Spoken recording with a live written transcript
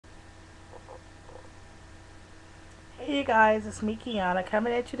Hey you guys, it's me Kiana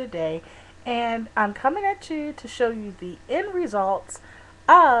coming at you today, and I'm coming at you to show you the end results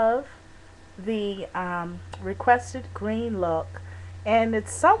of the requested green look. And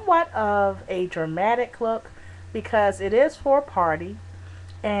it's somewhat of a dramatic look because it is for a party,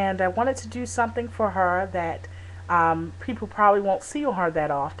 and I wanted to do something for her that people probably won't see her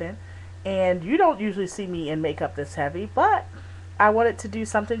that often. And you don't usually see me in makeup this heavy, but I wanted to do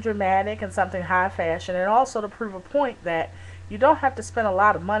something dramatic and something high fashion, and also to prove a point that you don't have to spend a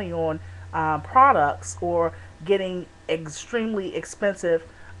lot of money on products or getting extremely expensive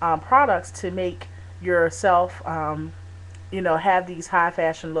products to make yourself, have these high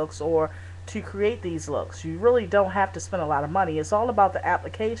fashion looks or to create these looks. You really don't have to spend a lot of money. It's all about the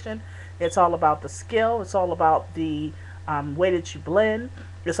application. It's all about the skill. It's all about the way that you blend.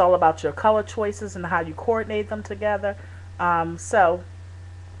 It's all about your color choices and how you coordinate them together. So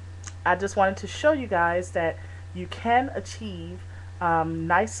I just wanted to show you guys that you can achieve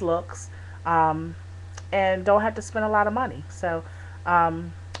nice looks and don't have to spend a lot of money. So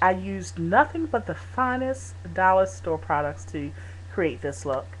I used nothing but the finest dollar store products to create this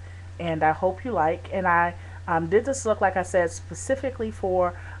look, and I hope you like. And I did this look, like I said, specifically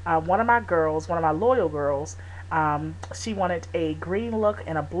for one of my girls, one of my loyal girls. She wanted a green look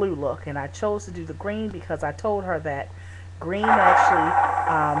and a blue look, and I chose to do the green because I told her that green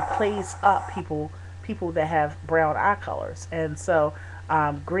actually plays up people that have brown eye colors, and so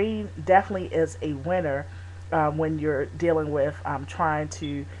green definitely is a winner when you're dealing with trying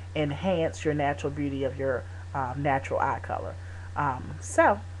to enhance your natural beauty of your natural eye color.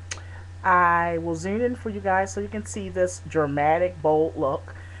 So I will zoom in for you guys so you can see this dramatic, bold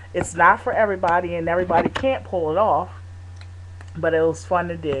look. It's not for everybody, and everybody can't pull it off, but it was fun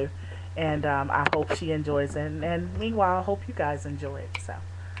to do, and I hope she enjoys it. And meanwhile, I hope you guys enjoy it. So,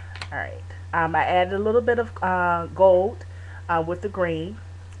 all right. I added a little bit of gold with the green,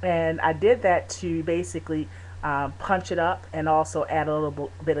 and I did that to basically punch it up and also add a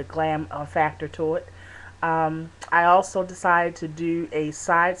little bit of glam factor to it. I also decided to do a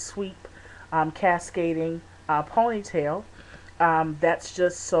side sweep cascading ponytail. That's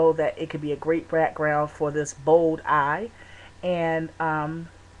just so that it could be a great background for this bold eye. And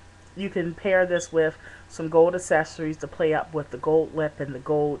you can pair this with some gold accessories to play up with the gold lip and the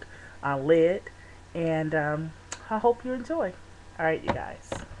gold lid. And I hope you enjoy. Alright, you guys.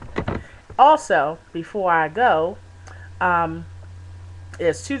 Also, before I go,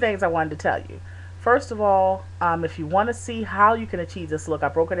 there's two things I wanted to tell you. First of all, if you want to see how you can achieve this look, I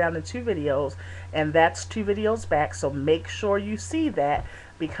broke it down in two videos, and that's two videos back, so make sure you see that,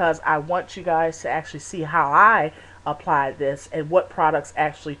 because I want you guys to actually see how I applied this and what products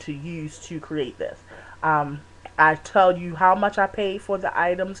actually to use to create this. I tell you how much I paid for the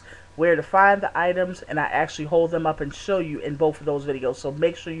items, where to find the items, and I actually hold them up and show you in both of those videos, so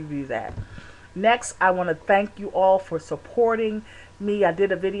make sure you view that. Next, I want to thank you all for supporting me. I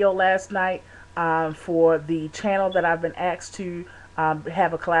did a video last night for the channel that I've been asked to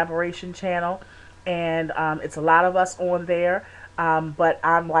have a collaboration channel, and it's a lot of us on there, but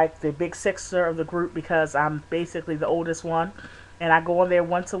I'm like the big sixer of the group because I'm basically the oldest one, and I go on there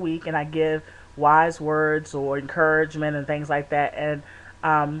once a week and I give wise words or encouragement and things like that.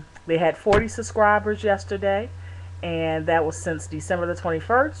 And they had 40 subscribers yesterday, and that was since December the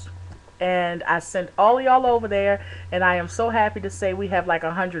 21st. And I sent all of y'all over there, and I am so happy to say we have like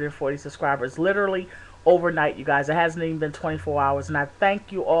 140 subscribers literally overnight, you guys. It hasn't even been 24 hours, and I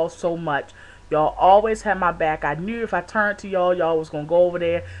thank you all so much. Y'all always had my back. I knew if I turned to y'all, y'all was going to go over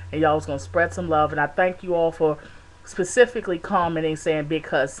there and y'all was going to spread some love, and I thank you all for specifically commenting saying Big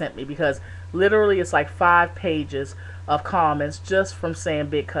Cuz sent me, because literally it's like 5 pages of comments just from saying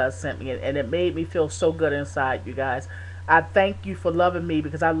Big Cuz sent me, and it made me feel so good inside, you guys. I thank you for loving me,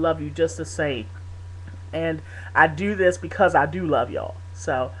 because I love you just the same. And I do this because I do love y'all.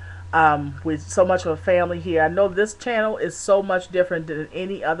 So, with so much of a family here, I know this channel is so much different than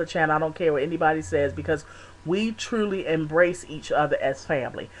any other channel. I don't care what anybody says, because we truly embrace each other as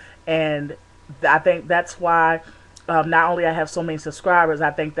family. And I think that's why not only I have so many subscribers,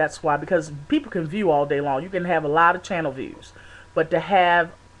 I think that's why, because people can view all day long. You can have a lot of channel views, but to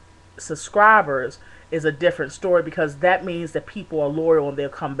have subscribers is a different story, because that means that people are loyal and they'll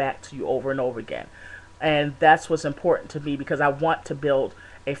come back to you over and over again. And that's what's important to me, because I want to build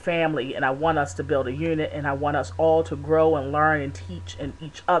a family, and I want us to build a unit, and I want us all to grow and learn and teach in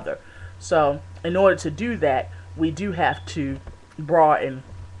each other. So in order to do that, we do have to broaden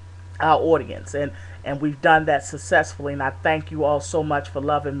our audience, and we've done that successfully, and I thank you all so much for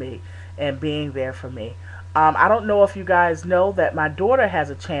loving me and being there for me. I don't know if you guys know that my daughter has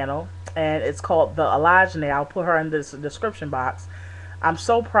a channel, and it's called the Alijanay. I'll put her in this description box. I'm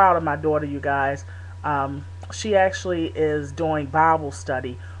so proud of my daughter, you guys. She actually is doing Bible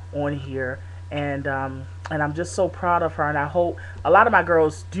study on here, and I'm just so proud of her. And I hope a lot of my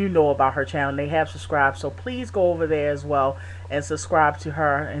girls do know about her channel. And they have subscribed, so please go over there as well and subscribe to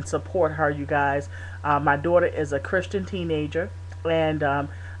her and support her, you guys. My daughter is a Christian teenager, and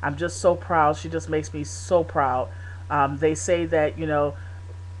I'm just so proud. She just makes me so proud. They say that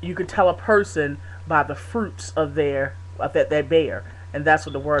you could tell a person by the fruits of that they bear, and that's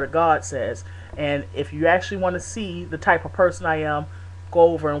what the Word of God says. And if you actually want to see the type of person I am, go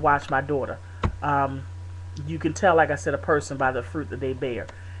over and watch my daughter. You can tell, like I said, a person by the fruit that they bear,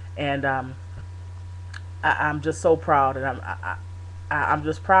 and I'm just so proud, and I'm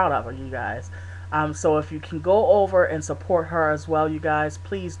just proud of her, you guys. So if you can go over and support her as well, you guys,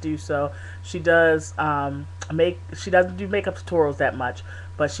 please do so. She does she doesn't do makeup tutorials that much,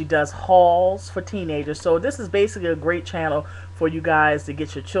 but she does hauls for teenagers. So this is basically a great channel for you guys to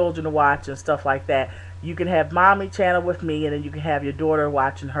get your children to watch and stuff like that. You can have mommy channel with me, and then you can have your daughter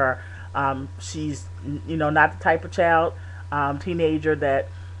watching her. She's not the type of child, teenager that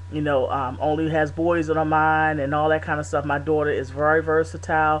only has boys on her mind and all that kind of stuff. My daughter is very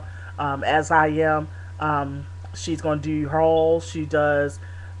versatile, as I am. She's going to do hauls. She does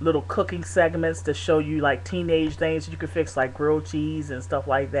little cooking segments to show you like teenage things you can fix, like grilled cheese and stuff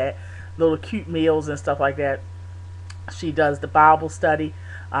like that, little cute meals and stuff like that. She does the Bible study,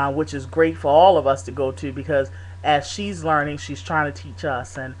 which is great for all of us to go to, because as she's learning, she's trying to teach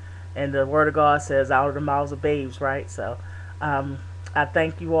us, and the Word of God says, out of the mouths of babes, right? So I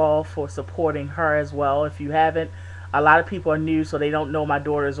thank you all for supporting her as well. If you haven't, a lot of people are new, so they don't know my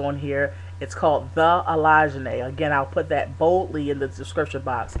daughter is on here. It's called The Alijanay. Again, I'll put that boldly in the description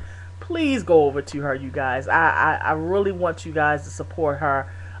box. Please go over to her, you guys. I really want you guys to support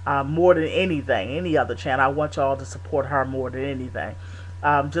her more than anything, any other channel. I want y'all to support her more than anything.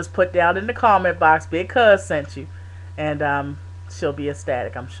 Just put down in the comment box, Big Cuz sent you, and she'll be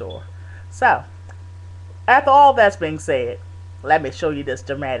ecstatic, I'm sure. So, after all that's being said, let me show you this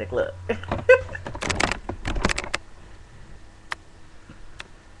dramatic look.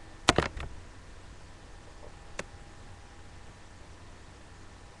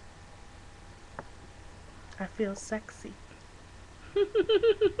 I feel sexy.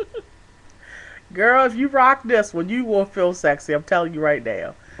 Girl, if you rock this one, you will feel sexy. I'm telling you right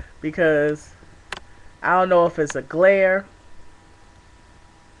now. Because I don't know if it's a glare,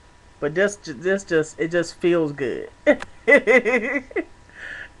 but it just feels good.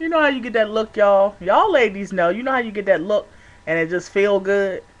 You know how you get that look, y'all? Y'all ladies know. You know how you get that look and it just feel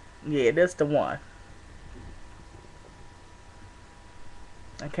good? Yeah, that's the one.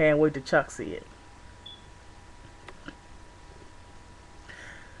 I can't wait to Chuck see it.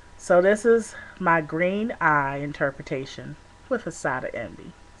 So this is my green eye interpretation with a side of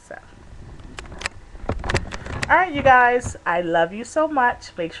envy. So, alright, you guys, I love you so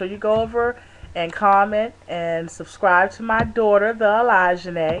much. Make sure you go over and comment and subscribe to my daughter, the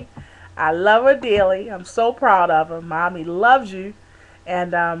Alijanay. I love her dearly. I'm so proud of her. Mommy loves you.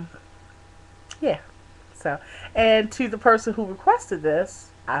 And yeah. So, and to the person who requested this,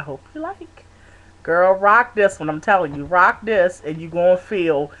 I hope you like. Girl, rock this one. I'm telling you, rock this, and you're going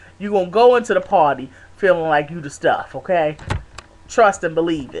to go into the party feeling like you the stuff, okay? Trust and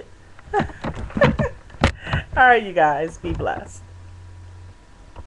believe it. All right, you guys, be blessed.